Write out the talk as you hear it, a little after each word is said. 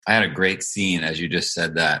I had a great scene, as you just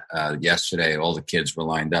said that. Yesterday, all the kids were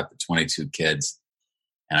lined up, the 22 kids.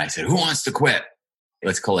 And I said, who wants to quit?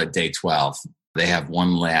 Let's call it day 12. They have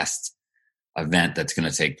one last event that's going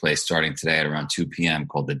to take place starting today at around 2 p.m.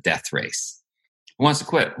 called the Death Race. Who wants to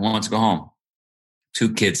quit? Who wants to go home?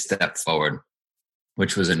 2 kids stepped forward,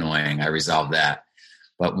 which was annoying. I resolved that.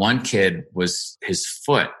 But one kid his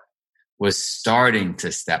foot was starting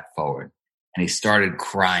to step forward and he started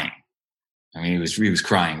crying. I mean, he was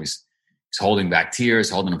crying. He was holding back tears,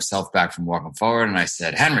 holding himself back from walking forward. And I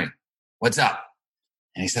said, Henry, what's up?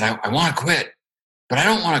 And he said, I want to quit, but I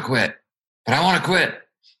don't want to quit. But I want to quit,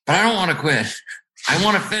 but I don't want to quit. I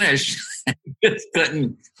want to finish.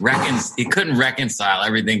 He couldn't reconcile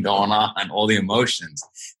everything going on, all the emotions.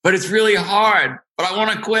 But it's really hard, but I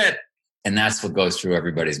want to quit. And that's what goes through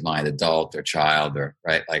everybody's mind, adult or child, or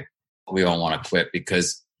right? Like, we all want to quit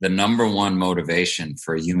because the number one motivation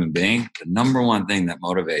for a human being, the number one thing that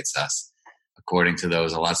motivates us, according to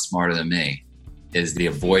those a lot smarter than me, is the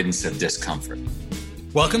avoidance of discomfort.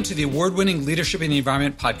 Welcome to the award-winning Leadership in the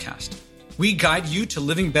Environment podcast. We guide you to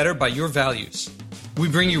living better by your values. We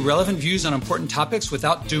bring you relevant views on important topics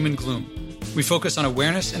without doom and gloom. We focus on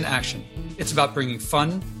awareness and action. It's about bringing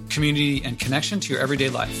fun, community, and connection to your everyday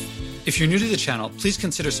life. If you're new to the channel, please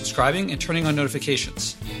consider subscribing and turning on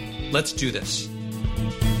notifications. Let's do this.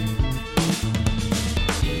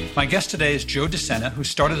 My guest today is Joe DeSena, who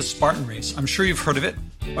started the Spartan Race. I'm sure you've heard of it,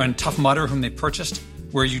 and Tough Mudder, whom they purchased,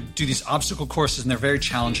 where you do these obstacle courses and they're very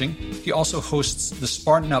challenging. He also hosts the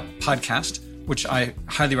Spartan Up podcast, which I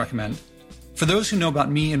highly recommend. For those who know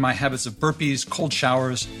about me and my habits of burpees, cold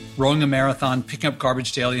showers, rowing a marathon, picking up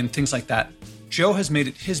garbage daily, and things like that, Joe has made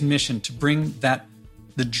it his mission to bring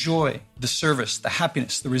the joy, the service, the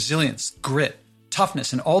happiness, the resilience, grit,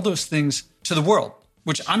 toughness, and all those things to the world,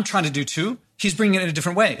 which I'm trying to do too. He's bringing it in a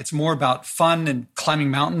different way. It's more about fun and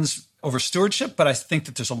climbing mountains over stewardship, but I think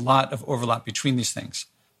that there's a lot of overlap between these things.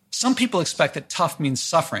 Some people expect that tough means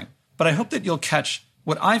suffering, but I hope that you'll catch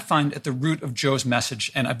what I find at the root of Joe's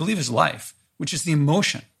message, and I believe his life, which is the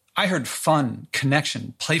emotion. I heard fun,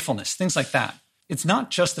 connection, playfulness, things like that. It's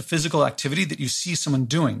not just the physical activity that you see someone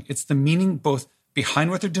doing. It's the meaning both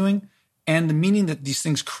behind what they're doing and the meaning that these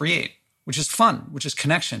things create, which is fun, which is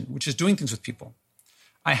connection, which is doing things with people.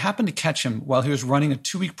 I happened to catch him while he was running a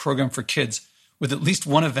 2-week program for kids with at least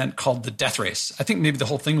one event called the Death Race. I think maybe the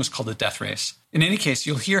whole thing was called the Death Race. In any case,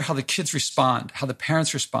 you'll hear how the kids respond, how the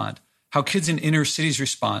parents respond, how kids in inner cities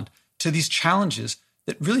respond to these challenges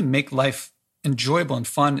that really make life enjoyable and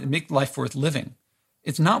fun and make life worth living.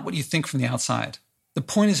 It's not what you think from the outside. The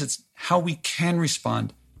point is it's how we can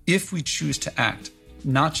respond if we choose to act,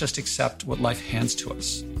 not just accept what life hands to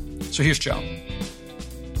us. So here's Joe.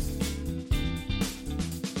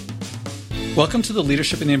 Welcome to the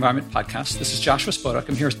Leadership in the Environment podcast. This is Joshua Spodek.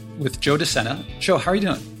 I'm here with Joe DeSena. Joe, how are you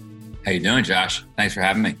doing? How you doing, Josh? Thanks for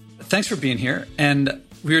having me. Thanks for being here. And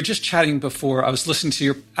we were just chatting before. I was listening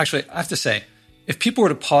to actually, I have to say, if people were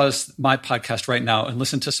to pause my podcast right now and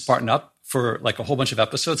listen to Spartan Up for like a whole bunch of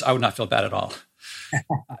episodes, I would not feel bad at all.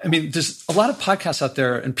 I mean, there's a lot of podcasts out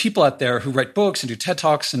there and people out there who write books and do TED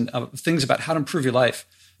Talks and things about how to improve your life.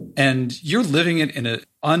 And you're living it in an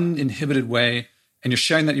uninhibited way. And you're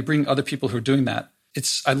sharing that, you're bringing other people who are doing that.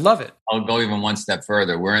 I love it. I'll go even one step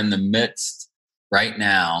further. We're in the midst right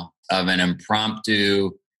now of an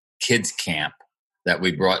impromptu kids camp that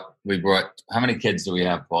we brought. How many kids do we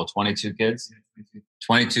have, Paul? 22 kids?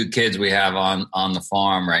 22 kids we have on the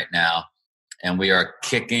farm right now. And we are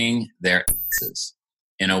kicking their asses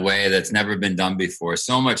in a way that's never been done before.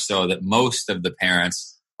 So much so that most of the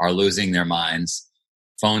parents are losing their minds.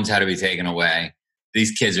 Phones had to be taken away.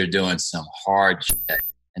 These kids are doing some hard shit.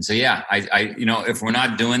 And so, yeah, I if we're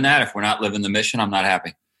not doing that, if we're not living the mission, I'm not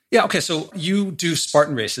happy. Yeah. Okay. So you do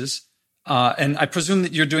Spartan races. And I presume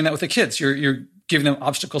that you're doing that with the kids. You're giving them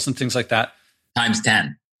obstacles and things like that. Times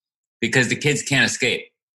 10, because the kids can't escape.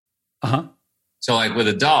 Uh-huh. So like with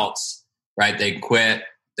adults, right? They quit.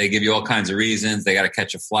 They give you all kinds of reasons. They got to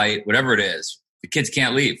catch a flight, whatever it is. The kids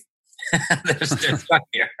can't leave. They're stuck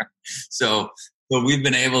here. So we've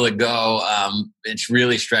been able to go, it's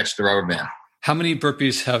really stretched the rubber band. How many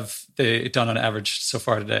burpees have they done on average so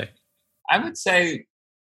far today? I would say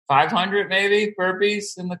 500 maybe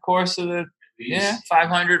burpees in the course of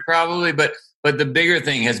 500 probably. But the bigger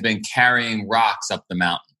thing has been carrying rocks up the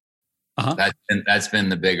mountain. Uh-huh. That's been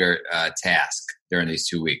the bigger task during these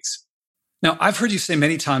 2 weeks. Now, I've heard you say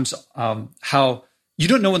many times how you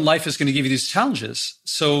don't know when life is going to give you these challenges.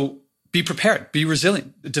 So be prepared, be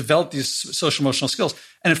resilient, develop these social emotional skills.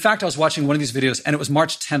 And in fact, I was watching one of these videos and it was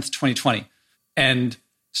March 10th, 2020. And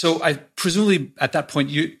so I presumably at that point,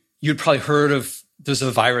 you'd probably heard of there's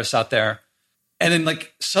a virus out there. And then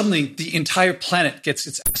like suddenly the entire planet gets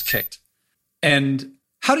its ass kicked. And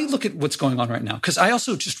how do you look at what's going on right now? Because I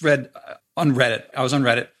also just read on Reddit, I was on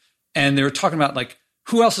Reddit, and they were talking about like,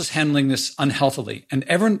 who else is handling this unhealthily? And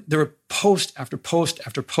there were post after post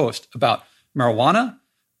after post about marijuana,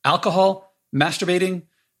 alcohol, masturbating,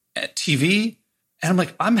 TV. And I'm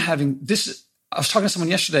like, I'm having this. I was talking to someone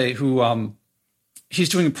yesterday who he's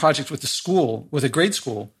doing a project with a grade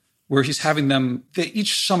school, where he's having them,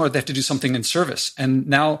 each summer they have to do something in service. And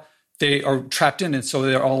now they are trapped in. And so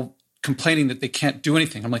they're all complaining that they can't do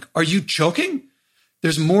anything. I'm like, are you joking?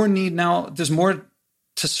 There's more need now. There's more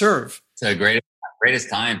to serve. It's a greatest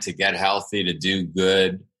time to get healthy, to do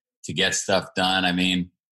good, to get stuff done. I mean,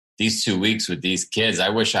 these 2 weeks with these kids, I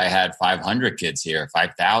wish I had 500 kids here,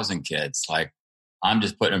 5,000 kids. Like, I'm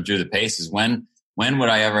just putting them through the paces. When would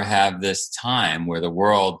I ever have this time where the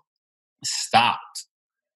world stopped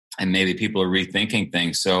and maybe people are rethinking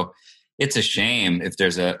things? So it's a shame if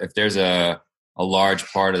there's a large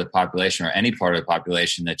part of the population or any part of the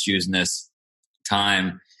population that's using this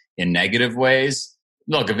time in negative ways.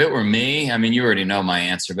 Look, if it were me, I mean, you already know my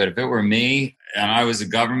answer, but if it were me and I was the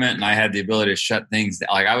government and I had the ability to shut things down,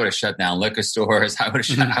 like I would have shut down liquor stores. I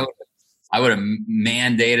would have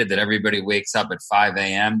mandated that everybody wakes up at 5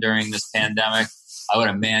 a.m. during this pandemic. I would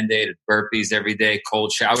have mandated burpees every day,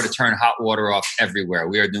 cold shower. I would have turned hot water off everywhere.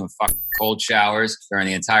 We are doing fucking cold showers during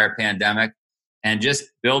the entire pandemic, and just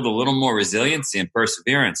build a little more resiliency and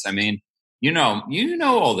perseverance. I mean, you know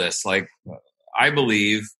all this. Like, I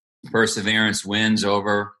believe perseverance wins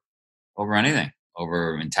over anything,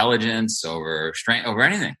 over intelligence, over strength, over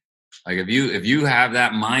anything. Like if you have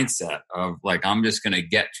that mindset of like, I'm just going to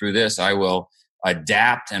get through this, I will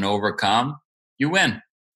adapt and overcome, you win.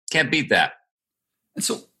 Can't beat that. And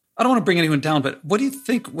so I don't want to bring anyone down, but what do you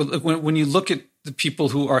think when you look at the people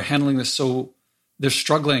who are handling this, so they're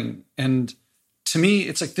struggling? And to me,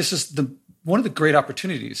 it's like, this is one of the great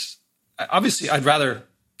opportunities. Obviously, I'd rather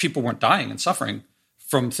people weren't dying and suffering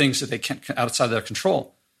from things that they can't outside of their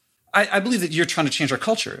control. I believe that you're trying to change our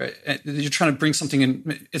culture. You're trying to bring something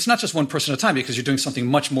in. It's not just one person at a time, because you're doing something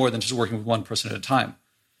much more than just working with one person at a time.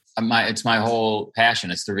 It's my whole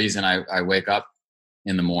passion. It's the reason I wake up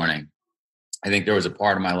in the morning. I think there was a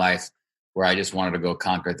part of my life where I just wanted to go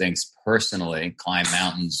conquer things personally, climb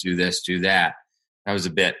mountains, do this, do that. That was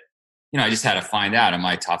a bit, I just had to find out, am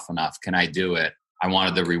I tough enough? Can I do it? I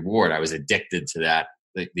wanted the reward. I was addicted to that,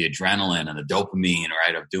 the adrenaline and the dopamine,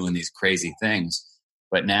 right, of doing these crazy things.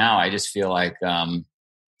 But now I just feel like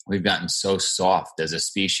we've gotten so soft as a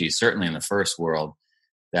species, certainly in the first world,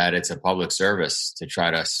 that it's a public service to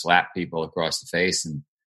try to slap people across the face and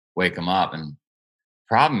wake them up. And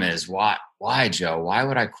problem is, why, Joe? Why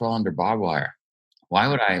would I crawl under barbed wire? Why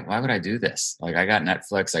would I do this? Like, I got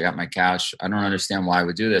Netflix, I got my couch. I don't understand why I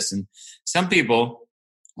would do this. And some people,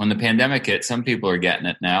 when the pandemic hit, some people are getting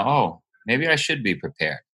it now. Oh, maybe I should be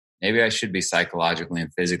prepared. Maybe I should be psychologically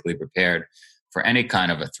and physically prepared for any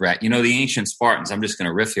kind of a threat. The ancient Spartans, I'm just going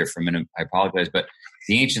to riff here for a minute. I apologize. But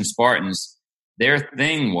the ancient Spartans, their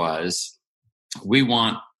thing was, we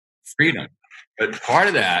want freedom. But part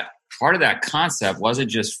of that concept wasn't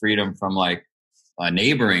just freedom from like a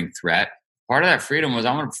neighboring threat. Part of that freedom was,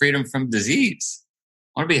 I want freedom from disease.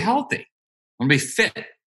 I want to be healthy. I want to be fit.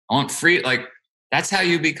 I want free. Like, that's how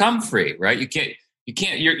you become free, right?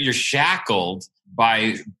 You're shackled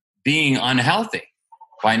by being unhealthy,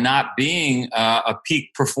 by not being a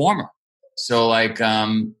peak performer. So like,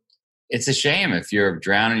 it's a shame if you're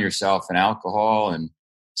drowning yourself in alcohol and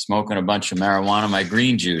smoking a bunch of marijuana. My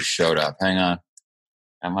green juice showed up. Hang on.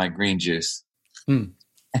 And my green juice.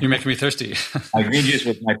 You're making me thirsty. My green juice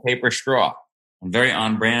with my paper straw. I'm very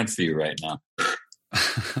on brand for you right now.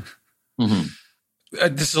 Mm-hmm.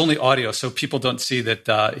 This is only audio, so people don't see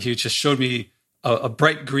that he just showed me a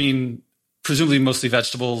bright green, presumably mostly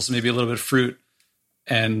vegetables, maybe a little bit of fruit,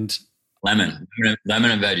 and lemon and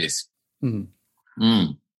veggies.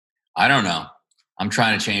 I don't know. I'm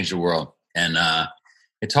trying to change the world, and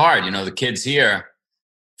it's hard. The kids here,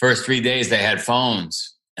 first 3 days they had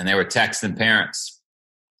phones and they were texting parents.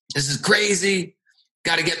 This is crazy.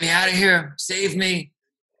 Got to get me out of here. Save me.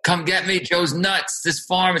 Come get me. Joe's nuts. This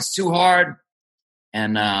farm, it's too hard.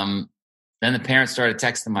 And then the parents started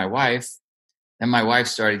texting my wife. Then my wife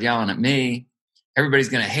started yelling at me. Everybody's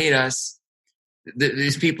going to hate us.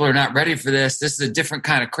 These people are not ready for this. This is a different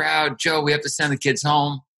kind of crowd. Joe, we have to send the kids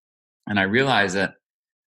home. And I realized that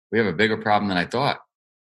we have a bigger problem than I thought,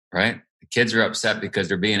 right? The kids are upset because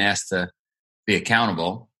they're being asked to be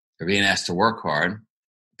accountable. They're being asked to work hard.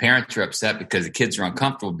 Parents are upset because the kids are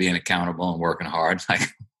uncomfortable being accountable and working hard. Like,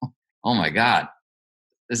 oh my God,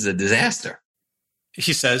 this is a disaster.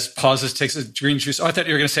 He says, pauses, takes a green juice. Oh, I thought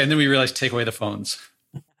you were going to say, and then we realized take away the phones.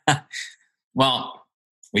 Well,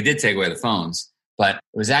 we did take away the phones, but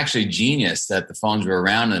it was actually genius that the phones were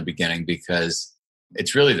around in the beginning because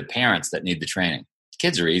it's really the parents that need the training.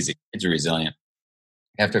 Kids are easy. Kids are resilient.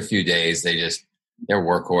 After a few days, they're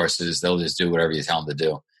workhorses. They'll just do whatever you tell them to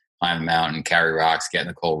do. Climb a mountain, carry rocks, get in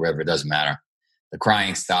the cold river. It doesn't matter. The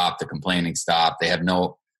crying stopped. The complaining stopped. They have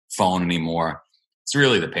no phone anymore. It's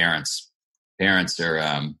really the parents. Parents are,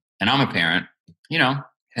 and I'm a parent,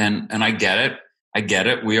 and I get it. I get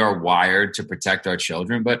it. We are wired to protect our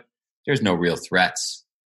children, but there's no real threats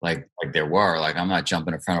like there were. Like I'm not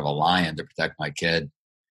jumping in front of a lion to protect my kid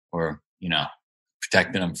or,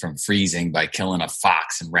 protecting them from freezing by killing a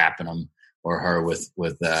fox and wrapping him or her with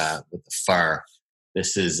the fur.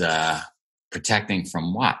 This is protecting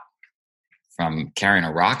from what? From carrying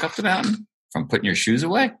a rock up the mountain? From putting your shoes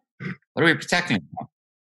away? What are we protecting from?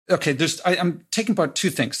 Okay, I'm taking apart two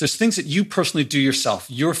things. There's things that you personally do yourself,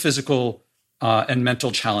 your physical and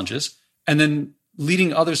mental challenges, and then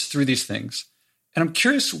leading others through these things. And I'm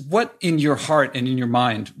curious what in your heart and in your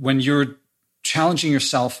mind, when you're challenging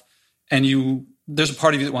yourself and there's a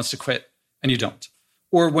part of you that wants to quit and you don't,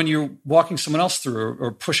 or when you're walking someone else through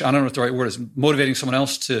or push, I don't know what the right word is, motivating someone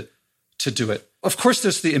else to do it. Of course,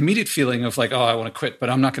 there's the immediate feeling of like, oh, I want to quit, but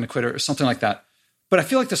I'm not going to quit or something like that. But I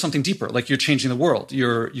feel like there's something deeper, like you're changing the world.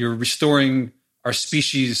 You're restoring our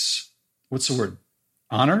species, what's the word?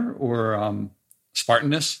 Honor or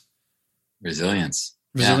Spartanness? Resilience.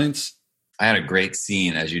 Resilience. Yeah. I had a great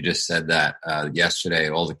scene, as you just said that. Yesterday,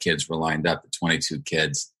 all the kids were lined up, the 22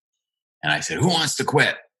 kids. And I said, who wants to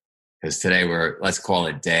quit? Because today let's call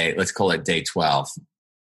it day 12.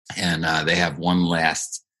 And they have one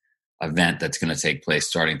last event that's going to take place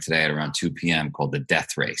starting today at around 2 p.m. called the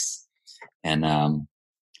Death Race. And who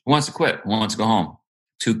wants to quit? Who wants to go home?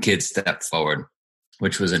 2 kids stepped forward,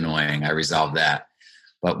 which was annoying. I resolved that.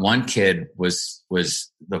 But one kid his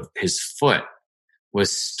foot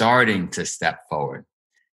was starting to step forward,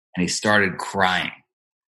 and he started crying.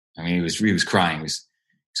 I mean, he was crying. He was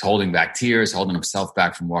holding back tears, holding himself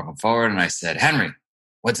back from walking forward. And I said, Henry,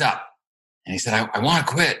 what's up? And he said, I want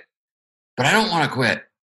to quit, but I don't want to quit.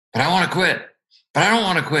 But I want to quit, but I don't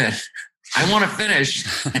want to quit. I want to finish.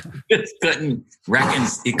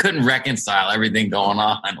 He couldn't reconcile everything going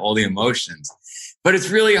on, all the emotions. But it's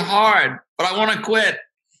really hard, but I want to quit.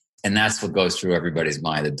 And that's what goes through everybody's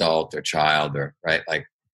mind, adult or child, or right? Like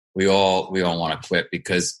we all want to quit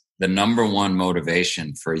because the number one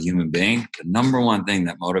motivation for a human being, the number one thing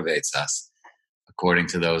that motivates us, according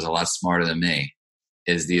to those a lot smarter than me,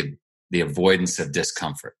 is the avoidance of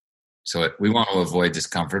discomfort. So we want to avoid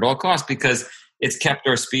discomfort at all costs because it's kept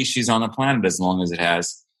our species on the planet as long as it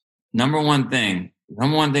has. Number one thing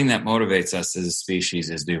that motivates us as a species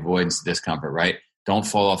is the avoidance of discomfort, right? Don't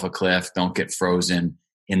fall off a cliff. Don't get frozen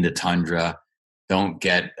in the tundra. Don't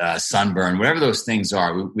get sunburn. Whatever those things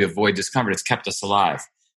are, we avoid discomfort. It's kept us alive.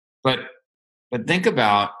 But think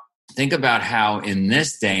about how in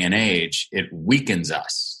this day and age, it weakens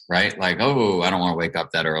us, right? Like, oh, I don't want to wake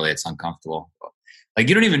up that early. It's uncomfortable. Like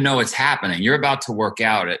you don't even know what's happening. You're about to work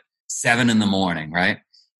out at 7 a.m, right?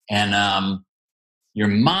 And your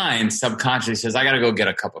mind subconsciously says, I got to go get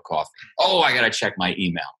a cup of coffee. Oh, I got to check my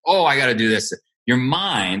email. Oh, I got to do this. Your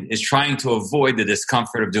mind is trying to avoid the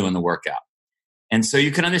discomfort of doing the workout. And so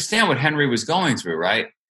you can understand what Henry was going through, right?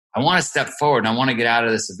 I want to step forward and I want to get out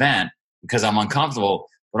of this event because I'm uncomfortable.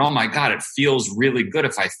 But oh my God, it feels really good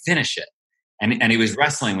if I finish it. And he was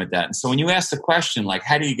wrestling with that. And so when you ask the question, like,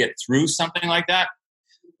 how do you get through something like that?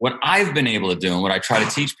 What I've been able to do and what I try to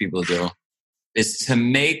teach people to do is to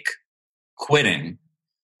make quitting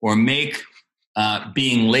or make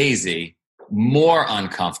being lazy more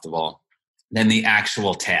uncomfortable than the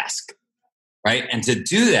actual task, right? And to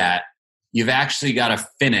do that, you've actually got to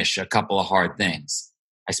finish a couple of hard things.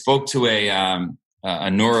 I spoke to a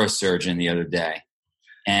neurosurgeon the other day,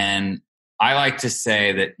 and I like to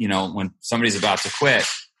say that, when somebody's about to quit,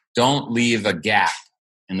 don't leave a gap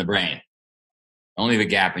in the brain. Don't leave a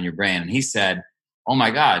gap in your brain. And he said, oh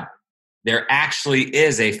my God, there actually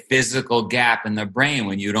is a physical gap in the brain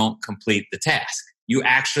when you don't complete the task. You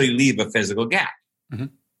actually leave a physical gap. Mm-hmm.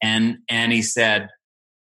 And he said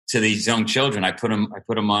to these young children, I put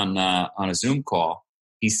him on a Zoom call.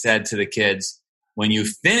 He said to the kids, when you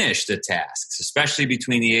finish the tasks, especially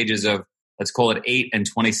between the ages of, let's call it 8 and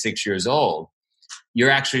 26 years old, you're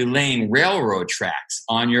actually laying railroad tracks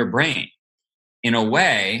on your brain in a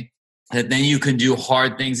way that then you can do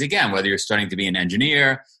hard things again, whether you're starting to be an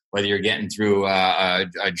engineer, whether you're getting through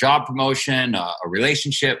a job promotion, a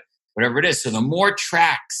relationship, whatever it is. So the more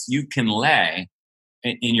tracks you can lay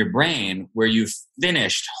in your brain where you've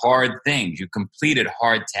finished hard things, you completed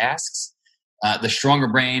hard tasks, the stronger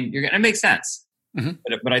brain you're going to make sense. Mm-hmm.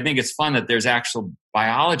 But I think it's fun that there's actual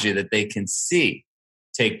biology that they can see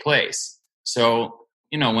take place. So,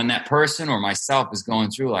 when that person or myself is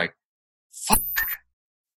going through like, fuck,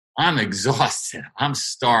 I'm exhausted, I'm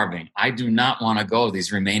starving, I do not want to go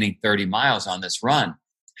these remaining 30 miles on this run.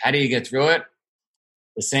 How do you get through it?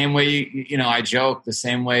 The same way, I joke, the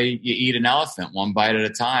same way you eat an elephant, one bite at a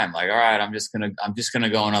time. Like, all right, I'm just going to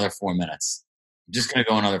go another 4 minutes. I'm just going to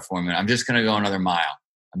go another 4 minutes. I'm just going to go another mile.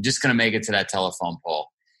 I'm just going to make it to that telephone pole.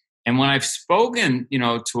 And when I've spoken,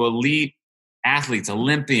 to elite athletes,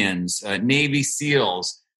 Olympians, Navy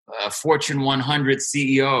SEALs, Fortune 100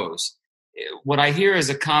 CEOs, what I hear is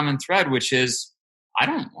a common thread, which is, I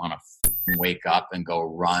don't want to wake up and go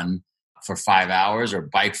run for 5 hours or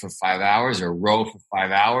bike for 5 hours or row for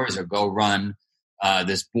 5 hours or go run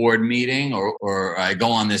this board meeting or I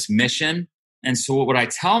go on this mission. And so what I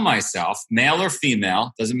tell myself, male or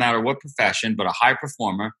female, doesn't matter what profession, but a high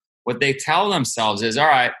performer, what they tell themselves is, all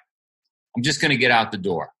right, I'm just going to get out the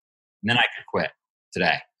door and then I could quit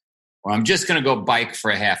today. Or I'm just going to go bike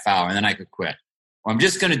for a half hour and then I could quit. Or I'm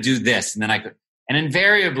just going to do this and then I could. And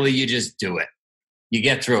invariably you just do it. You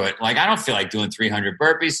get through it. Like, I don't feel like doing 300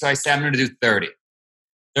 burpees, so I say I'm going to do 30.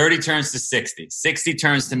 30 turns to 60. 60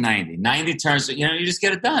 turns to 90. 90 turns to, you just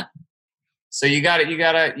get it done. So you got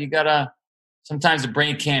to, sometimes the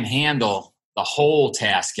brain can't handle the whole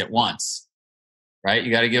task at once, right? You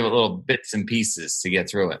got to give it little bits and pieces to get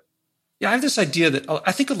through it. Yeah, I have this idea that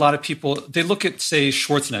I think a lot of people, they look at, say,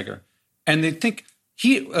 Schwarzenegger, and they think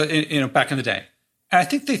he, back in the day, and I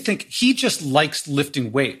think they think he just likes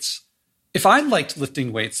lifting weights. If I liked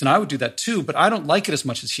lifting weights, then I would do that too, but I don't like it as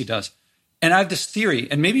much as he does. And I have this theory,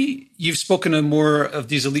 and maybe you've spoken to more of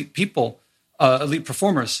these elite people, elite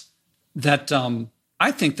performers, that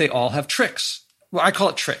I think they all have tricks. Well, I call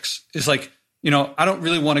it tricks. It's like, I don't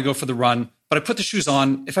really want to go for the run, but I put the shoes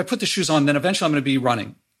on. If I put the shoes on, then eventually I'm going to be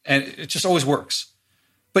running. And it just always works.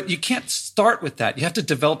 But you can't start with that. You have to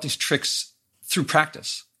develop these tricks through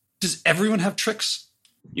practice. Does everyone have tricks?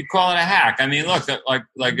 You call it a hack. I mean, look,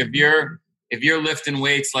 like if you're lifting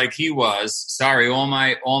weights like he was, sorry, all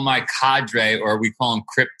my cadre, or we call them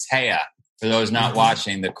Krypteia, for those not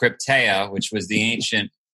watching, the Krypteia, which was the ancient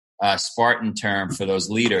Spartan term for those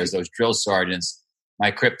leaders, those drill sergeants.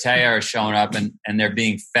 My Krypteia are showing up and they're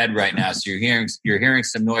being fed right now. So you're hearing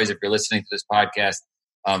some noise if you're listening to this podcast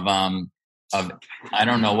of I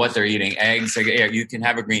don't know what they're eating. Eggs. You can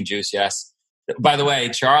have a green juice, yes. By the way,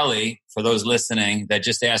 Charlie, for those listening that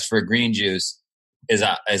just asked for a green juice, is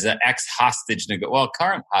an ex-hostage,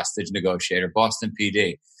 current hostage negotiator, Boston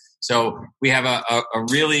PD. So we have a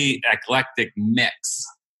really eclectic mix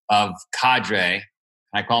of cadre.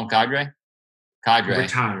 Can I call him cadre? Cadre.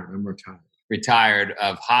 I'm retired. Retired,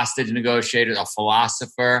 of hostage negotiators, a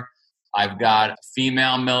philosopher. I've got a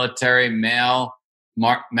female military, male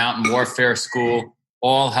mountain warfare school,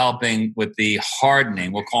 all helping with the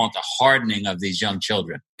hardening. We'll call it the hardening of these young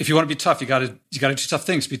children. If you want to be tough, you got to do tough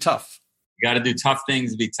things to be tough. You got to do tough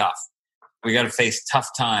things to be tough. We got to face tough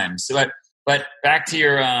times. But back to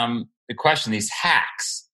your the question, these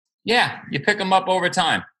hacks. Yeah, you pick them up over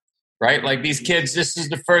time, right? Like these kids, this is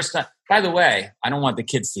the first time. By the way, I don't want the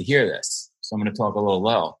kids to hear this, so I'm going to talk a little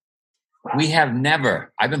low. We have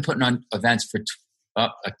never, I've been putting on events for, a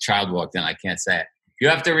child walked in, I can't say it. You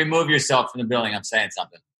have to remove yourself from the building. I'm saying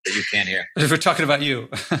something that you can't hear. If we're talking about you.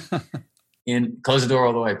 Close the door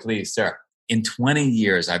all the way, please, sir. In 20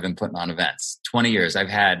 years, I've been putting on events. 20 years. I've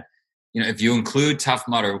had, if you include Tough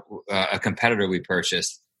Mudder, a competitor we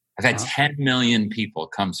purchased, I've had 10 million people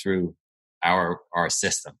come through our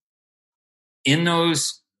system. In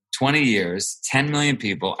those 20 years, 10 million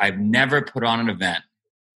people, I've never put on an event,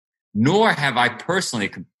 nor have I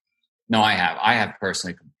personally. No, I have. I have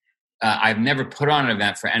personally. I've never put on an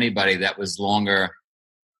event for anybody that was longer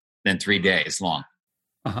than 3 days long.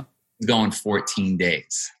 Going 14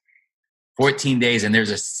 days. 14 days, and there's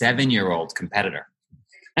a 7-year-old competitor.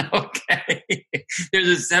 Okay?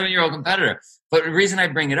 There's a 7-year-old competitor. But the reason I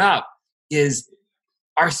bring it up is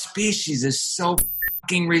our species is so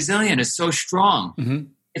fucking resilient, is so strong. Mm-hmm.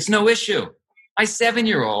 It's no issue. My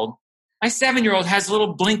 7-year-old has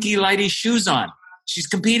little blinky lighty shoes on. She's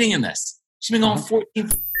competing in this. She's been going 14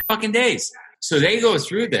 fucking days. So they go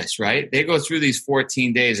through this, right? They go through these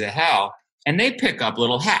 14 days of hell, and they pick up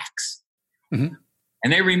little hacks. Mm-hmm.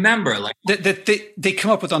 And they remember, like that they come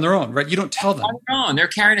up with on their own, right? You don't tell them. On their own. They're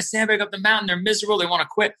carrying a sandbag up the mountain. They're miserable. They want to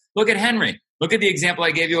quit. Look at Henry. Look at the example I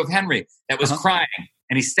gave you of Henry that was crying,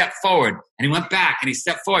 and he stepped forward, and he went back, and he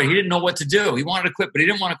stepped forward. He didn't know what to do. He wanted to quit, but he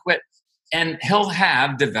didn't want to quit. And he'll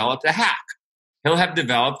have developed a hack. He'll have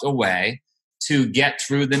developed a way to get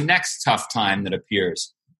through the next tough time that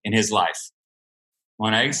appears in his life.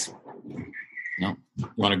 Want eggs? No. You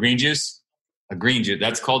want a green juice? A green juice.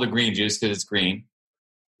 That's called a green juice because it's green.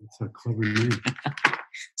 That's a clever name.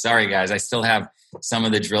 Sorry, guys. I still have some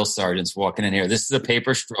of the drill sergeants walking in here. This is a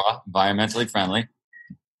paper straw, environmentally friendly.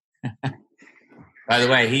 By the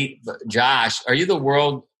way, Josh, are you the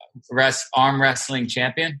world arm wrestling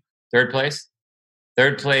champion? Third place?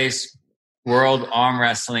 Third place world arm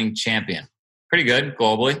wrestling champion. Pretty good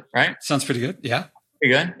globally, right? Sounds pretty good. Yeah.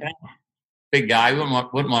 Pretty good. Yeah. Big guy. Wouldn't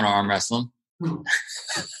want to arm wrestle him.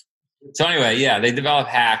 So anyway, yeah, they develop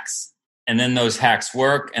hacks, and then those hacks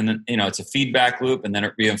work, and then, it's a feedback loop, and then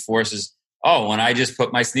it reinforces, when I just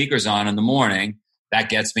put my sneakers on in the morning, that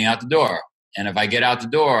gets me out the door. And if I get out the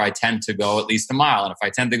door, I tend to go at least a mile. And if I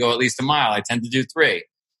tend to go at least a mile, I tend to do 3.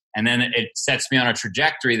 And then it sets me on a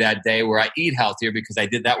trajectory that day where I eat healthier because I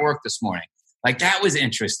did that work this morning. Like, that was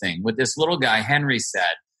interesting. What this little guy, Henry,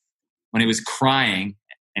 said when he was crying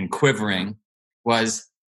and quivering was,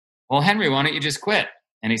 well, Henry, why don't you just quit?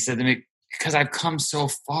 And he said to me, because I've come so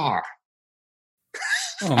far.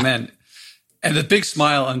 Oh, man. And the big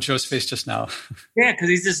smile on Joe's face just now. Yeah, because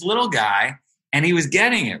he's this little guy, and he was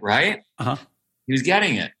getting it, right? Uh-huh. He was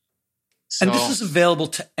getting it. So, and this is available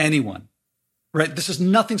to anyone, right? This is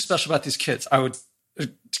nothing special about these kids. I would,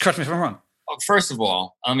 correct me if I'm wrong. First of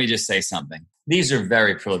all, let me just say something. These are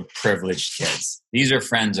very privileged kids. These are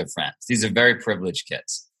friends of friends. These are very privileged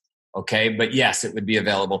kids. Okay? But yes, it would be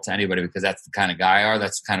available to anybody because that's the kind of guy I are.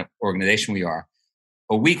 That's the kind of organization we are.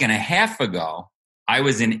 A week and a half ago, I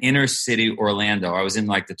was in inner city Orlando. I was in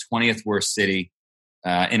like the 20th worst city,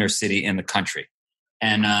 inner city in the country.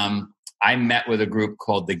 And I met with a group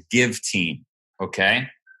called the Give Team. Okay?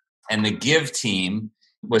 And the Give Team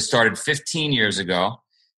was started 15 years ago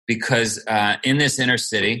because in this inner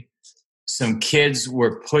city, some kids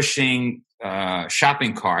were pushing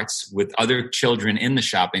shopping carts with other children in the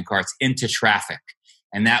shopping carts into traffic.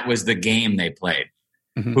 And that was the game they played.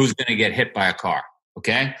 Mm-hmm. Who's going to get hit by a car?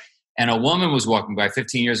 Okay? And a woman was walking by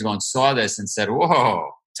 15 years ago and saw this and said,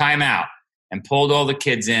 whoa, time out, and pulled all the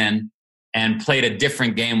kids in and played a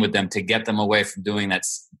different game with them to get them away from doing that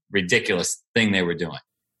ridiculous thing they were doing.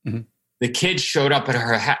 Mm-hmm. The kids showed up at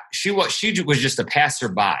her house. She was just a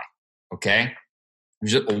passerby, okay?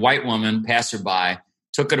 She was a white woman, passerby,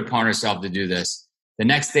 took it upon herself to do this. The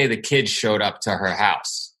next day, the kids showed up to her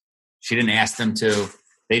house. She didn't ask them to.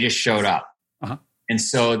 They just showed up. Uh-huh. And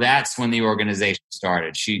so that's when the organization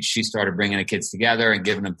started. She started bringing the kids together and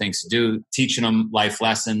giving them things to do, teaching them life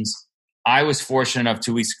lessons. I was fortunate enough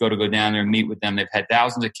 2 weeks ago to go down there and meet with them. They've had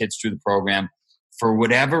thousands of kids through the program. For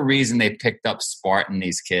whatever reason, they picked up Spartan,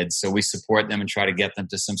 these kids. So we support them and try to get them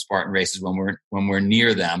to some Spartan races when we're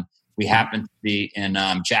near them. We happened to be in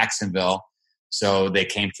Jacksonville, so they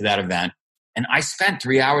came to that event. And I spent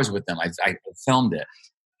 3 hours with them. I filmed it.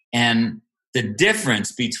 And the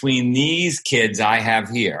difference between these kids I have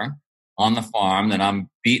here on the farm that I'm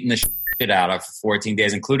beating the shit out of for 14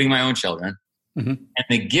 days, including my own children, mm-hmm. and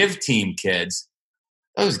the Give Team kids,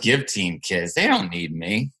 those Give Team kids, they don't need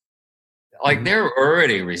me. Like, mm-hmm. They're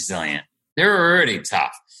already resilient. They're already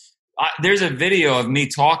tough. There's a video of me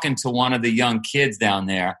talking to one of the young kids down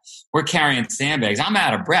there. We're carrying sandbags. I'm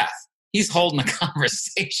out of breath. He's holding a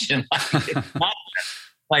conversation.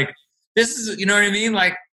 Like, this is, you know what I mean?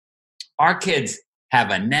 Like, our kids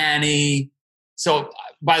have a nanny. So,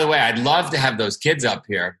 by the way, I'd love to have those kids up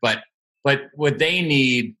here, but what they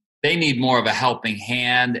need more of a helping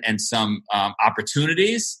hand and some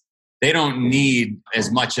opportunities. They don't need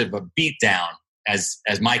as much of a beat down as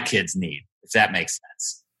my kids need, if that makes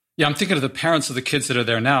sense. Yeah, I'm thinking of the parents of the kids that are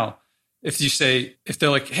there now. If they're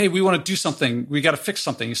like, hey, we want to do something, we got to fix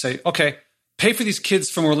something. You say, okay, pay for these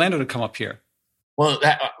kids from Orlando to come up here. Well,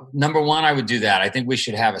 number one, I would do that. I think we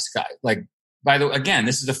should have again,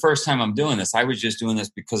 this is the first time I'm doing this. I was just doing this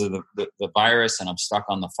because of the virus, and I'm stuck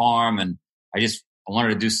on the farm, and I wanted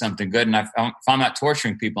to do something good. And if I'm not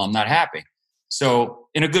torturing people, I'm not happy. So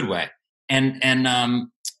in a good way. And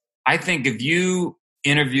I think if you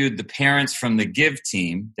interviewed the parents from the Give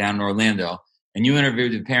Team down in Orlando, and you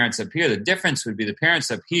interviewed the parents up here, the difference would be the parents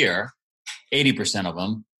up here, 80% of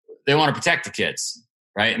them, they want to protect the kids,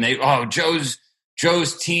 right? And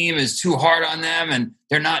Joe's team is too hard on them, and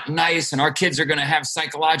they're not nice, and our kids are going to have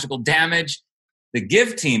psychological damage. The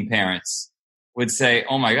Give Team parents would say,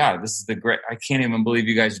 oh my God, this is I can't even believe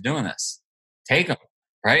you guys are doing this. Take them,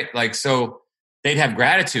 right? Like, so they'd have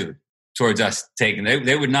gratitude towards us taking.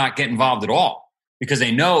 They would not get involved at all because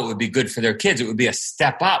they know it would be good for their kids. It would be a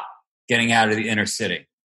step up getting out of the inner city.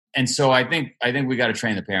 And so I think we got to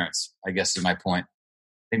train the parents, I guess is my point.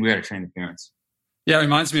 I think we got to train the parents. Yeah, it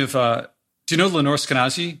reminds me of, do you know Lenore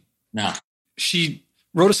Skenazy? No. She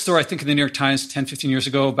wrote a story, I think, in the New York Times 10, 15 years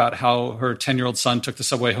ago about how her 10-year-old son took the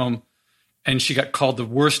subway home and she got called the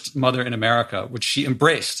worst mother in America, which she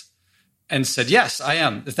embraced and said, yes, I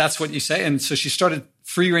am, if that's what you say. And so she started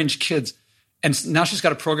Free Range Kids. And now she's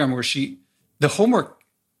got a program where the homework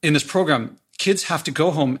in this program, kids have to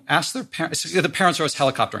go home, ask their parents, the parents are always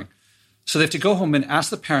helicoptering. So they have to go home and ask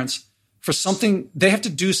the parents for something, they have to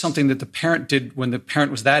do something that the parent did when the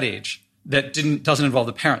parent was that age that doesn't involve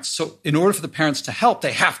the parents. So in order for the parents to help,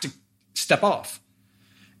 they have to step off.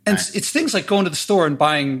 And it's things like going to the store and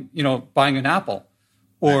buying an apple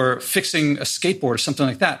or fixing a skateboard or something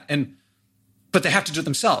like that. But they have to do it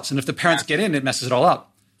themselves. And if the parents get in, it messes it all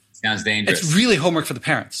up. Sounds dangerous. It's really homework for the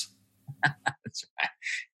parents. That's right.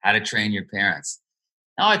 How to train your parents.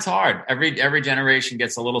 No, it's hard. Every generation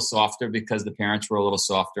gets a little softer because the parents were a little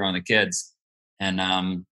softer on the kids.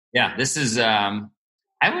 And this is, I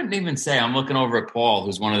wouldn't even say, I'm looking over at Paul,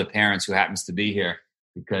 who's one of the parents who happens to be here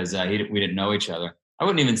because we didn't know each other. I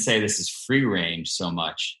wouldn't even say this is free range so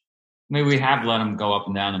much. I mean, we have let them go up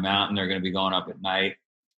and down the mountain. They're going to be going up at night.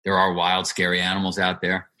 There are wild, scary animals out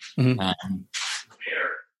there. Mm-hmm.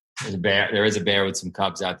 There is a bear with some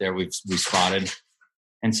cubs out there we've spotted.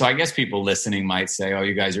 And so I guess people listening might say, oh,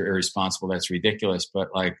 you guys are irresponsible. That's ridiculous. But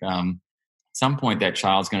at some point that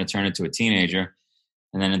child's going to turn into a teenager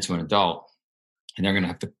and then into an adult. And they're going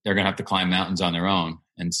to have to climb mountains on their own.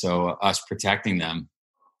 And so us protecting them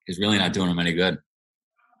is really not doing them any good,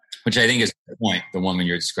 which I think is the point, the woman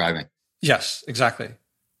you're describing. Yes, exactly.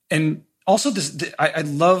 And also I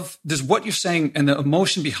love this, what you're saying and the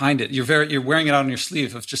emotion behind it. You're wearing it out on your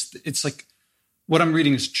sleeve of just, it's like what I'm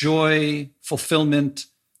reading is joy, fulfillment,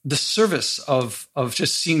 the service of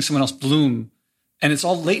just seeing someone else bloom. And it's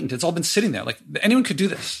all latent. It's all been sitting there. Like anyone could do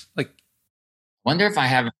this. Like, wonder if I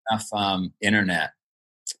have enough internet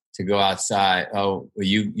to go outside. Oh, well,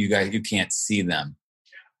 you guys, you can't see them.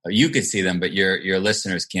 You could see them, but your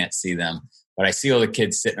listeners can't see them. But I see all the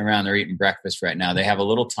kids sitting around. They're eating breakfast right now. They have a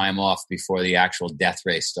little time off before the actual death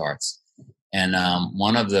race starts. And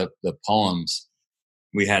one of the poems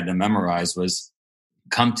we had to memorize was,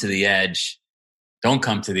 come to the edge. Don't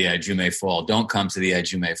come to the edge, you may fall. Don't come to the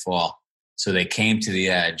edge, you may fall. So they came to the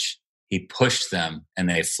edge. He pushed them and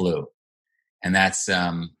they flew. And that's,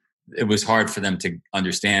 it was hard for them to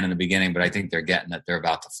understand in the beginning, but I think they're getting that they're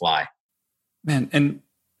about to fly. Man, and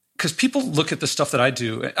because people look at the stuff that I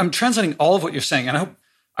do, I'm translating all of what you're saying. And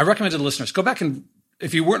I recommend to the listeners, go back and,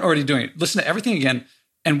 if you weren't already doing it, listen to everything again.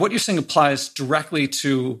 And what you're saying applies directly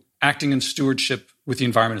to acting in stewardship with the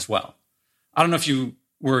environment as well. I don't know if you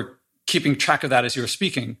were keeping track of that as you were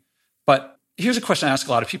speaking, but here's a question I ask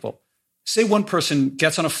a lot of people. Say one person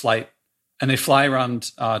gets on a flight and they fly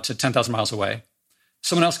around to 10,000 miles away.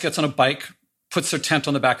 Someone else gets on a bike, puts their tent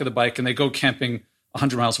on the back of the bike, and they go camping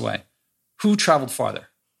 100 miles away. Who traveled farther?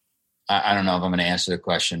 I don't know if I'm going to answer the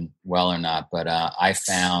question well or not, but I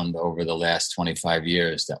found over the last 25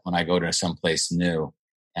 years that when I go to someplace new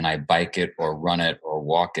and I bike it or run it or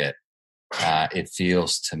walk it, it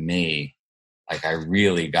feels to me like I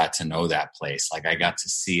really got to know that place. Like I got to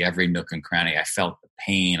see every nook and cranny. I felt the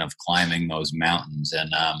pain of climbing those mountains.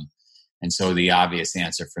 And so the obvious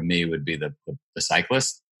answer for me would be the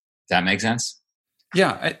cyclist. Does that make sense?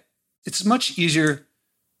 Yeah. It's much easier,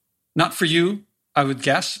 not for you, I would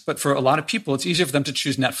guess, but for a lot of people, it's easier for them to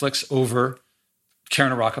choose Netflix over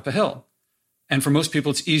carrying a rock up a hill. And for most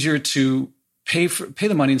people, it's easier to pay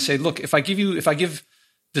the money and say, look, if I give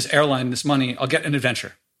this airline this money, I'll get an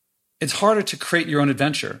adventure. It's harder to create your own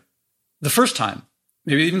adventure the first time,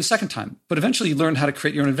 maybe even the second time, but eventually you learn how to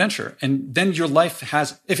create your own adventure. And then your life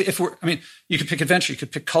has, you could pick adventure, you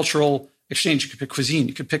could pick cultural exchange, you could pick cuisine,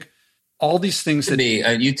 you could pick all these things that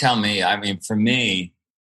you tell me. I mean, for me,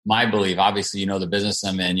 my belief, obviously, you know the business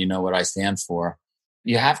I'm in, you know what I stand for.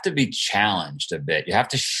 You have to be challenged a bit. You have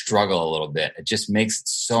to struggle a little bit. It just makes it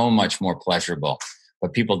so much more pleasurable,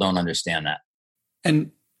 but people don't understand that.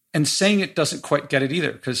 And saying it doesn't quite get it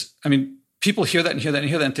either. Because, I mean, people hear that and hear that and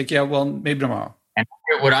hear that and think, yeah, well, maybe tomorrow. And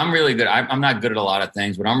what I'm really good at, I'm not good at a lot of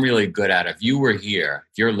things. What I'm really good at, if you were here,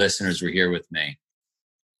 if your listeners were here with me,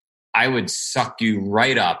 I would suck you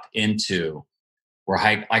right up into where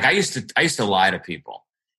I used to lie to people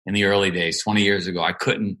in the early days, 20 years ago. I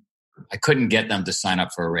couldn't get them to sign up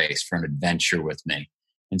for a race, for an adventure with me.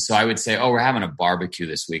 And so I would say, oh, we're having a barbecue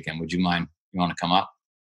this weekend. Would you mind? You want to come up?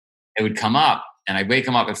 They would come up. And I wake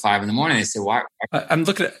them up at 5 a.m. They say, why? I'm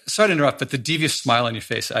looking at, sorry to interrupt, but the devious smile on your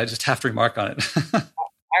face, I just have to remark on it.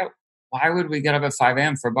 why would we get up at 5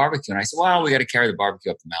 a.m. for a barbecue? And I said, well, we got to carry the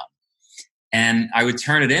barbecue up the mountain. And I would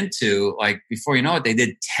turn it into, like, before you know it, they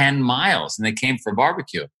did 10 miles and they came for a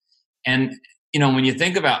barbecue. And, when you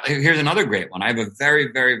think about, here's another great one. I have a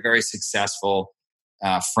very, very, very successful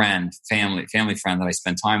family friend that I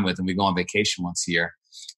spend time with, and we go on vacation once a year.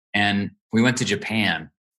 And we went to Japan,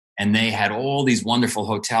 and they had all these wonderful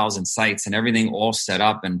hotels and sites and everything all set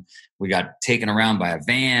up. And we got taken around by a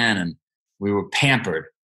van, and we were pampered.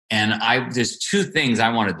 And there's two things I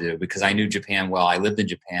want to do because I knew Japan well. I lived in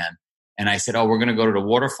Japan. And I said, we're going to go to the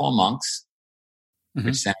Waterfall Monks,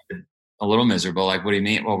 which sounded a little miserable. Like, what do you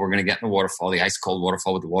mean? Well, we're going to get in the waterfall, the ice cold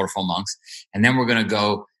waterfall with the Waterfall Monks. And then we're going to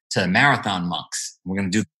go to the Marathon Monks. We're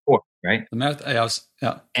going to do the sport, right? The marathon,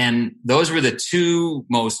 yeah. And those were the two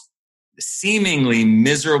most seemingly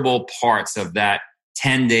miserable parts of that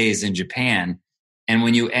 10 days in Japan. And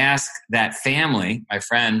when you ask that family, my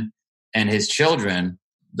friend and his children,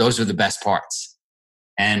 those are the best parts.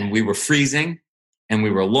 And we were freezing, and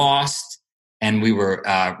we were lost, and we were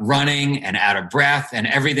running and out of breath, and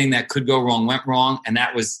everything that could go wrong went wrong. And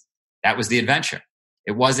that was the adventure.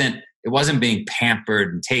 It wasn't being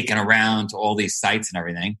pampered and taken around to all these sites and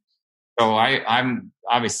everything. So I'm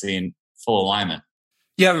obviously in full alignment.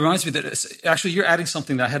 Yeah, it reminds me that actually you're adding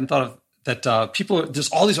something that I hadn't thought of, that there's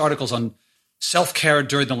all these articles on self-care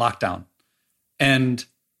during the lockdown. And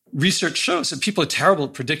research shows that people are terrible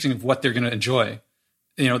at predicting of what they're going to enjoy.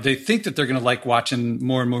 They think that they're going to like watching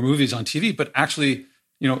more and more movies on TV, but actually,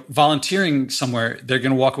 volunteering somewhere, they're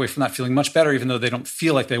going to walk away from that feeling much better, even though they don't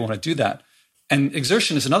feel like they want to do that. And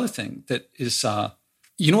exertion is another thing that is,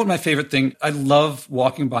 what my favorite thing, I love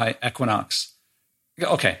walking by Equinox.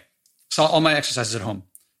 Okay, so all my exercises at home.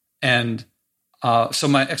 And so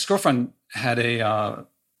my ex-girlfriend had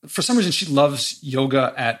for some reason, she loves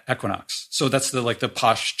yoga at Equinox. So that's the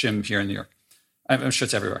posh gym here in New York. I'm sure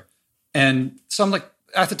it's everywhere. And so I'm like,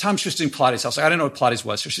 at the time she was doing Pilates. I was like, I didn't know what Pilates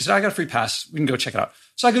was. So she said, I got a free pass. We can go check it out.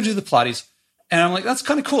 So I go do the Pilates. And I'm like, that's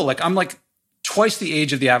kind of cool. Like, I'm like twice the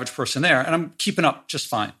age of the average person there, and I'm keeping up just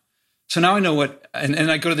fine. So now I know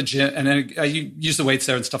and I go to the gym, and I use the weights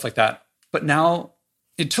there and stuff like that. But now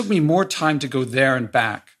it took me more time to go there and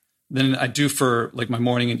back than I do for like my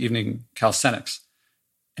morning and evening calisthenics.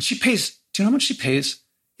 And she pays, do you know how much she pays?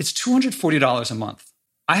 It's $240 a month.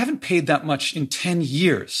 I haven't paid that much in 10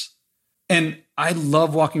 years. And I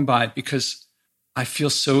love walking by because I feel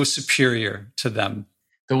so superior to them.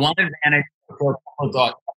 The one advantage,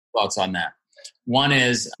 thoughts on that. One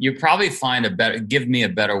is you probably find give me a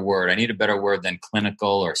better word. I need a better word than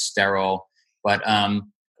clinical or sterile. But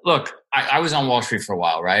look, I was on Wall Street for a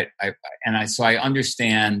while, right? So I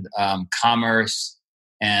understand commerce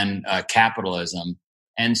and capitalism.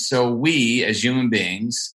 And so we, as human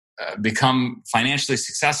beings, become financially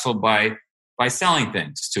successful by selling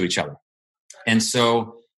things to each other. And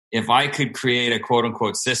so if I could create a quote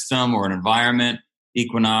unquote system or an environment,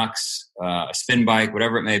 Equinox, a spin bike,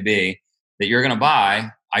 whatever it may be, that you're going to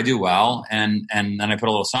buy, I do well. And then I put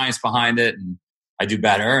a little science behind it, and I do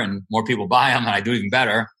better, and more people buy them, and I do even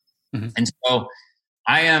better. Mm-hmm. And so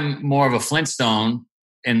I am more of a Flintstone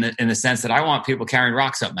in the sense that I want people carrying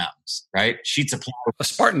rocks up mountains, right? Sheets of plywood. A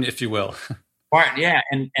Spartan, if you will. Spartan, yeah.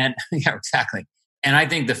 And yeah, exactly. And I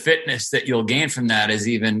think the fitness that you'll gain from that is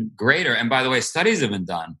even greater. And by the way, studies have been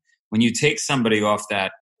done. When you take somebody off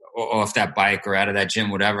that bike or out of that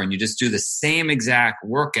gym, whatever, and you just do the same exact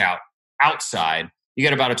workout outside, you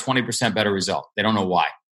get about a 20% better result. They don't know why,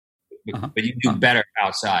 but you do better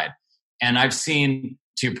outside. And I've seen,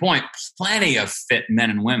 to your point, plenty of fit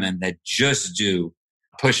men and women that just do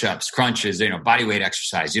push-ups, crunches, body weight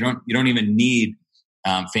exercise. You don't even need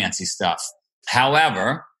fancy stuff.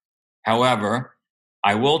 However,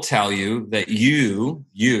 I will tell you that you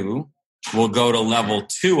will go to level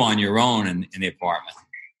 2 on your own in the apartment.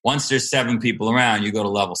 Once there's 7 people around, you go to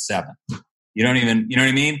level 7. You don't even, you know what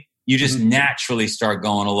I mean? You just naturally start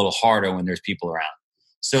going a little harder when there's people around.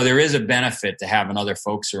 So there is a benefit to having other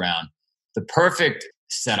folks around. The perfect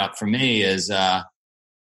setup for me is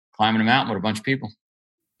climbing a mountain with a bunch of people.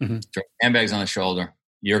 Throw handbags on the shoulder.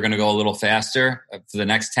 You're going to go a little faster for the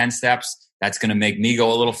next 10 steps. That's going to make me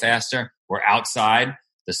go a little faster. We're outside.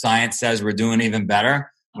 The science says we're doing even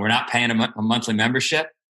better. We're not paying a monthly membership,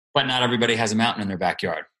 but not everybody has a mountain in their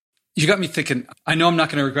backyard. You got me thinking, I know I'm not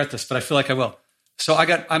going to regret this, but I feel like I will. So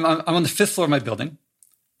I'm on the 5th floor of my building,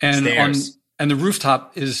 and the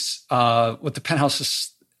rooftop is what the penthouse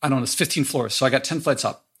is. I don't know, it's 15 floors. So I got 10 flights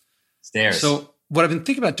up. Stairs. So what I've been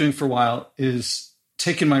thinking about doing for a while is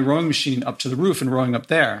taking my rowing machine up to the roof and rowing up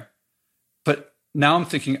there. But now I'm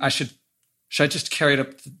thinking should I just carry it up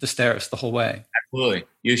the stairs the whole way? Absolutely.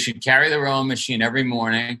 You should carry the rowing machine every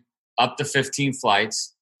morning up to 15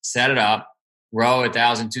 flights, set it up, row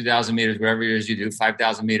 1,000, 2,000 meters, whatever it is you do,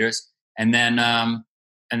 5,000 meters, and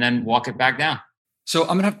then walk it back down. So it's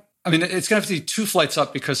going to have to be 2 flights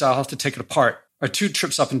up because I'll have to take it apart, or 2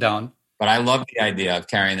 trips up and down. But I love the idea of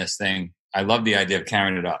carrying this thing. I love the idea of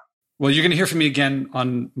carrying it up. Well, you're going to hear from me again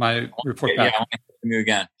on my report back. Yeah, I want to hear from you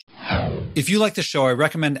again. If you like the show, I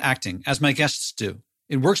recommend acting, as my guests do.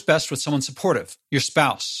 It works best with someone supportive, your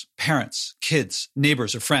spouse, parents, kids,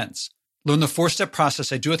 neighbors, or friends. Learn the 4-step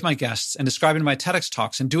process I do with my guests and describe in my TEDx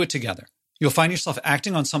talks and do it together. You'll find yourself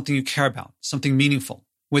acting on something you care about, something meaningful.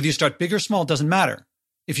 Whether you start big or small doesn't matter.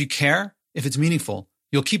 If you care, if it's meaningful,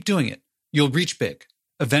 you'll keep doing it. You'll reach big.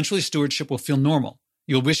 Eventually, stewardship will feel normal.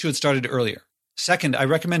 You'll wish you had started earlier. Second, I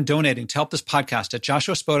recommend donating to help this podcast at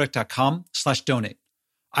joshuaspodek.com/donate.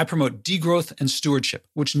 I promote degrowth and stewardship,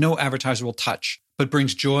 which no advertiser will touch, but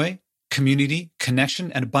brings joy, community,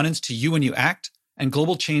 connection, and abundance to you when you act, and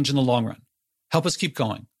global change in the long run. Help us keep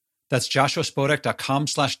going. That's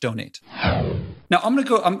joshuaspodek.com/donate. Now I'm going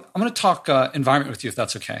to talk environment with you, if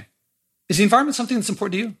that's okay. Is the environment something that's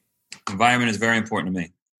important to you? Environment is very important to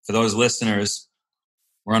me. For those listeners,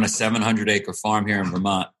 we're on a 700-acre farm here in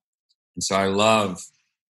Vermont. And so I love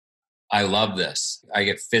this. I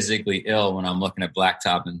get physically ill when I'm looking at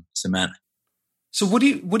blacktop and cement. So what do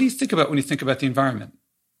you think about when you think about the environment?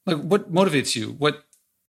 Like, what motivates you?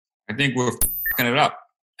 I think we're fucking it up.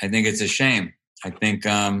 I think it's a shame. I think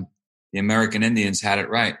the American Indians had it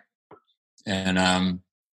right. And I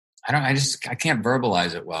can't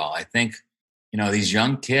verbalize it well. I think, these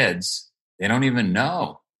young kids, they don't even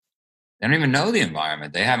know the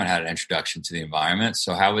environment. They haven't had an introduction to the environment.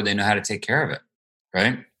 So how would they know how to take care of it?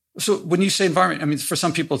 Right? So when you say environment, for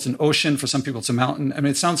some people it's an ocean, for some people it's a mountain.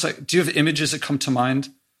 It sounds like, do you have images that come to mind?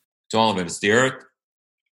 It's all of it. It's the earth.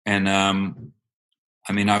 And I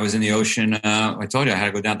was in the ocean. I told you I had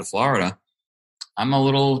to go down to Florida. I'm a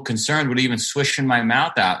little concerned with even swishing my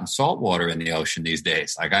mouth out in salt water in the ocean these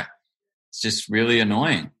days. It's just really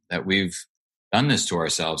annoying that we've done this to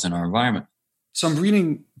ourselves and our environment. So I'm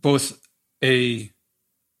reading both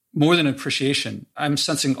more than appreciation. I'm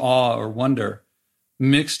sensing awe or wonder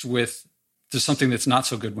mixed with there's something that's not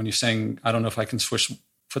so good when you're saying, I don't know if I can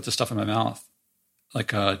put this stuff in my mouth.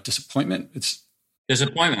 Like disappointment. It's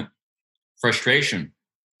disappointment, frustration.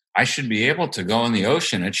 I should be able to go in the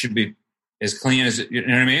ocean. It should be as clean as you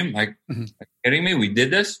know what I mean? Like, Are you kidding me? We did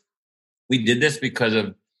this. We did this because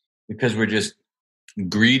we're just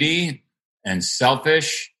greedy and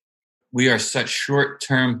selfish. We are such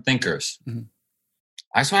short-term thinkers. Mm-hmm.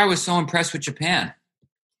 That's why I was so impressed with Japan.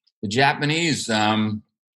 The Japanese, they're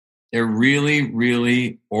really,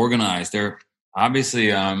 really organized. They're obviously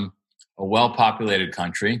a well-populated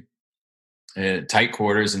country, tight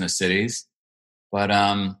quarters in the cities, but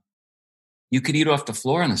you could eat off the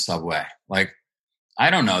floor in the subway. Like, I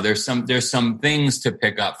don't know. There's some things to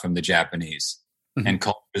pick up from the Japanese and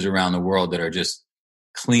cultures around the world that are just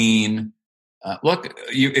clean. Look,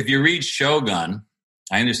 if you read Shogun,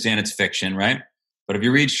 I understand it's fiction, right? But if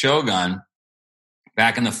you read Shogun,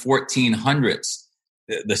 back in the 1400s,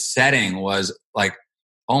 the setting was like,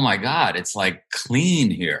 oh my God, it's like clean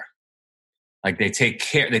here. Like they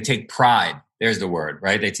take pride. There's the word,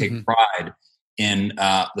 right? They take pride in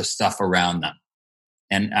the stuff around them.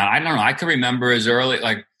 And I don't know, I could remember as early,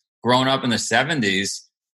 like growing up in the 70s,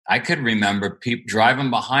 I could remember people driving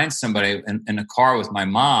behind somebody in a car with my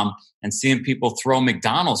mom and seeing people throw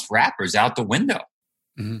McDonald's wrappers out the window.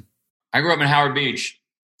 Mm-hmm. I grew up in Howard Beach.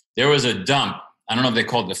 There was a dump. I don't know if they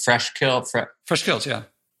called it the Fresh Kill. Fresh Kills, yeah.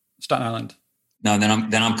 Staten Island. No,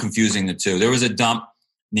 then I'm confusing the two. There was a dump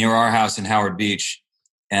near our house in Howard Beach.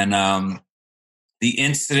 And the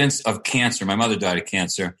incidence of cancer, my mother died of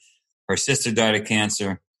cancer. Her sister died of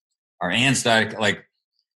cancer. Our aunts died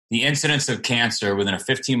the incidence of cancer within a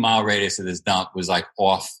 15-mile radius of this dump was like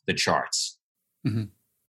off the charts. Mm-hmm.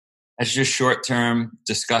 That's just short-term,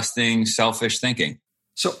 disgusting, selfish thinking.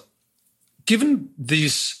 So given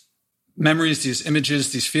these memories, these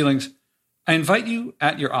images, these feelings, I invite you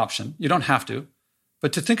at your option. You don't have to,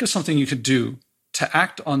 but to think of something you could do to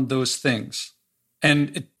act on those things.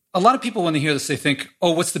 And a lot of people, when they hear this, they think,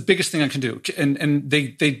 oh, what's the biggest thing I can do? And they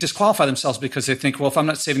disqualify themselves because they think, well, if I'm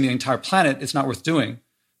not saving the entire planet, it's not worth doing.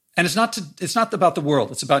 And it's not about the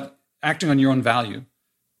world. It's about acting on your own value.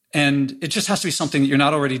 And it just has to be something that you're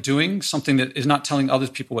not already doing, something that is not telling other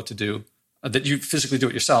people what to do, that you physically do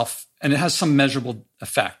it yourself. And it has some measurable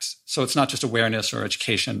effect. So it's not just awareness or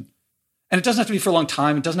education. And it doesn't have to be for a long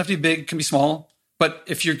time. It doesn't have to be big. It can be small. But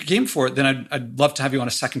if you're game for it, then I'd love to have you on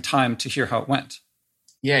a second time to hear how it went.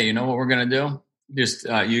 Yeah, you know what we're going to do? Just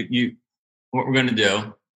what we're going to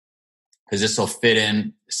do, because this will fit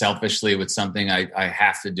in selfishly with something I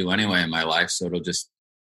have to do anyway in my life, so it'll just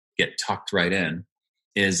get tucked right in,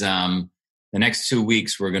 is the next 2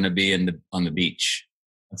 weeks we're going to be on the beach.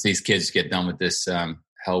 Once these kids get done with this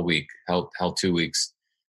hell 2 weeks,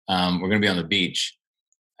 we're going to be on the beach.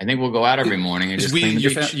 I think we'll go out every morning and just clean the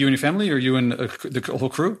beach. You and your family, or you and the whole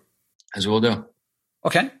crew? As we'll do.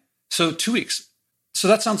 Okay. So 2 weeks. So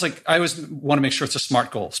that sounds like, I always want to make sure it's a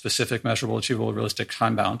SMART goal: specific, measurable, achievable, realistic,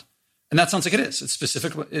 time-bound. And that sounds like it is. It's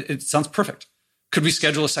specific. It sounds perfect. Could we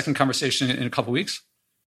schedule a second conversation in a couple of weeks?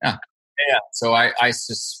 Yeah. So I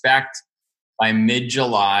suspect by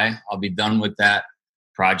mid-July, I'll be done with that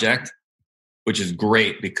project, which is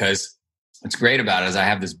great, because what's great about it is I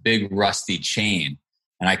have this big rusty chain,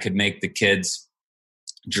 and I could make the kids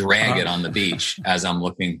drag it on the beach as I'm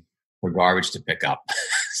looking for garbage to pick up.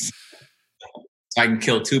 So I can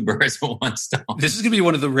kill 2 birds with 1 stone. This is going to be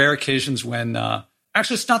one of the rare occasions when,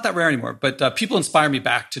 actually it's not that rare anymore, but people inspire me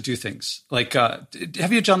back to do things. Like, have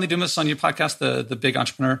you had John Lee Dumas on your podcast, the big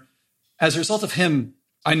entrepreneur? As a result of him,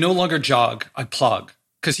 I no longer jog, I plug,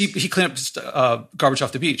 because he cleaned up garbage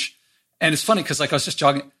off the beach. And it's funny because, like, I was just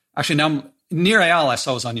jogging. Actually, now I'm near Ayal, I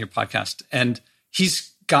saw was on your podcast, and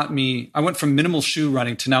he's got me. I went from minimal shoe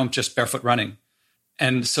running to now I'm just barefoot running.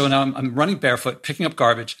 And so now I'm running barefoot, picking up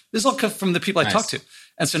garbage. This is all from the people I talk to.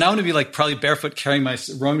 And so now I'm going to be like probably barefoot carrying my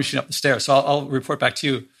rowing machine up the stairs. So I'll report back to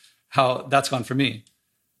you how that's gone for me.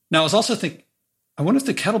 Now, I was also thinking, I wonder if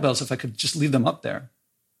the kettlebells, if I could just leave them up there,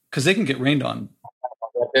 because they can get rained on.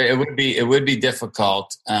 It would be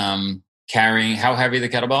difficult carrying. How heavy are the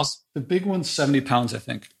kettlebells? The big one's 70 pounds, I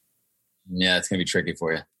think. Yeah, it's going to be tricky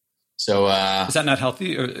for you. So is that not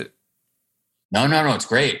healthy? Or? No, it's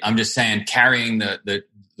great. I'm just saying, carrying the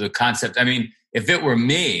concept. I mean, if it were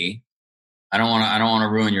me, I don't want to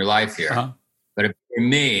ruin your life here. Uh-huh. But if it were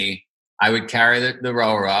me, I would carry the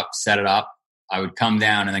rower up, set it up. I would come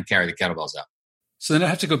down and then carry the kettlebells up. So then I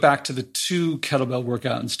have to go back to the 2 kettlebell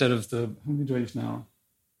workout instead of the, how many do I use now?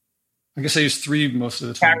 I guess I use 3 most of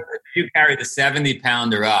the time. If you carry the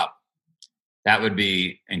 70-pounder up, that would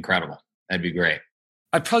be incredible. That'd be great.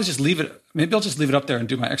 I'd probably just leave it. Maybe I'll just leave it up there and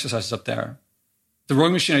do my exercises up there. The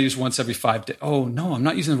rowing machine I use once every 5 days. Oh, no, I'm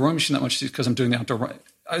not using the rowing machine that much because I'm doing the outdoor rowing.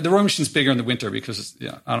 The rowing machine's bigger in the winter because, as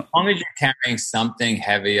long as you're carrying something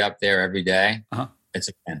heavy up there every day, it's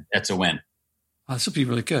a win. That's a win. Oh, this will be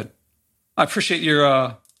really good. I appreciate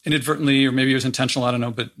your inadvertently, or maybe it was intentional, I don't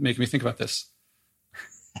know, but making me think about this.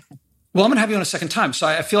 Well, I'm going to have you on a second time. So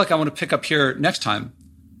I feel like I want to pick up here next time.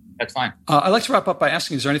 That's fine. I'd like to wrap up by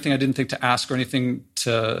asking, is there anything I didn't think to ask or anything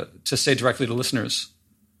to say directly to listeners?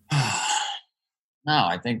 No,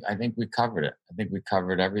 I think we covered it. I think we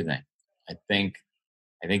covered everything. I think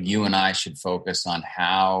you and I should focus on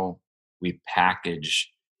how we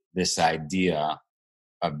package this idea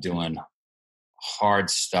of doing hard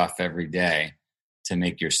stuff every day to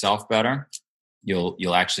make yourself better.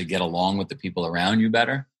 You'll actually get along with the people around you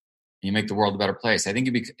better, and you make the world a better place. I think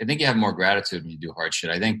you have more gratitude when you do hard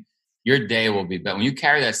shit. I think your day will be better when you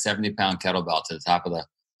carry that 70-pound kettlebell to the top of the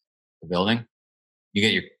building. You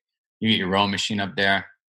get your rowing machine up there,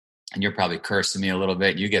 and you're probably cursing me a little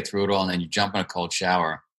bit. You get through it all, and then you jump in a cold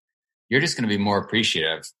shower. You're just going to be more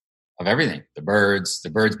appreciative of everything. The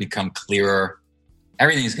birds become clearer.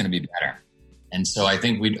 Everything's going to be better. And so I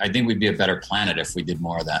think we'd be a better planet if we did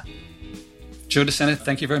more of that. Joe DeSena,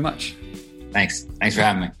 thank you very much. Thanks for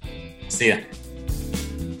having me. See ya.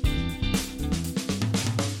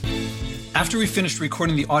 After we finished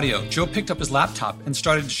recording the audio, Joe picked up his laptop and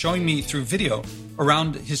started showing me through video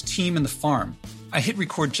around his team and the farm. I hit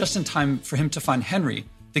record just in time for him to find Henry,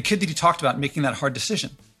 the kid that he talked about making that hard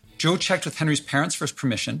decision. Joe checked with Henry's parents for his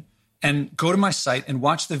permission and go to my site and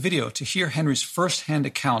watch the video to hear Henry's firsthand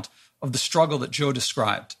account of the struggle that Joe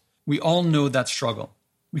described. We all know that struggle.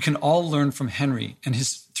 We can all learn from Henry and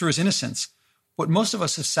through his innocence what most of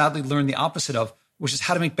us have sadly learned the opposite of, which is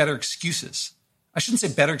how to make better excuses. I shouldn't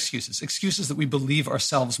say better excuses that we believe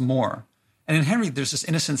ourselves more. And in Henry, there's this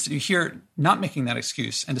innocence that you hear not making that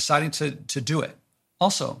excuse and deciding to do it.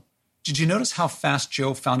 Also, did you notice how fast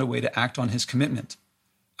Joe found a way to act on his commitment?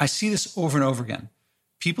 I see this over and over again.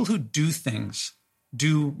 People who do things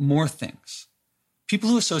do more things. People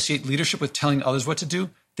who associate leadership with telling others what to do,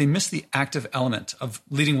 they miss the active element of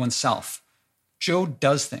leading oneself. Joe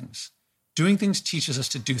does things. Doing things teaches us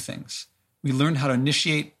to do things. We learn how to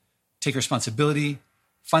initiate, take responsibility,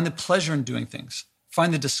 find the pleasure in doing things,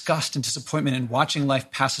 find the disgust and disappointment in watching life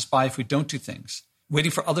pass us by if we don't do things,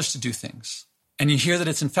 waiting for others to do things. And you hear that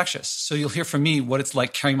it's infectious. So you'll hear from me what it's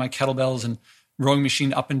like carrying my kettlebells and rowing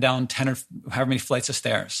machine up and down 10 or however many flights of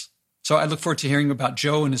stairs. So I look forward to hearing about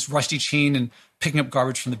Joe and his rusty chain and picking up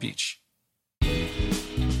garbage from the beach.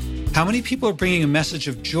 How many people are bringing a message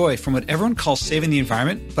of joy from what everyone calls saving the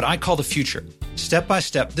environment, but I call the future? Step by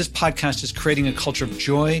step, this podcast is creating a culture of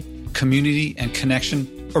joy, community, and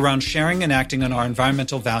connection around sharing and acting on our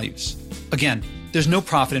environmental values. Again, there's no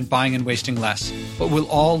profit in buying and wasting less, but we'll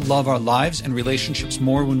all love our lives and relationships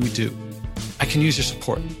more when we do. I can use your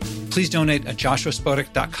support. Please donate at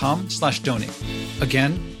joshuaspodek.com/donate.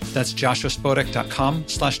 Again, that's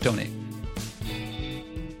joshuaspodek.com/donate.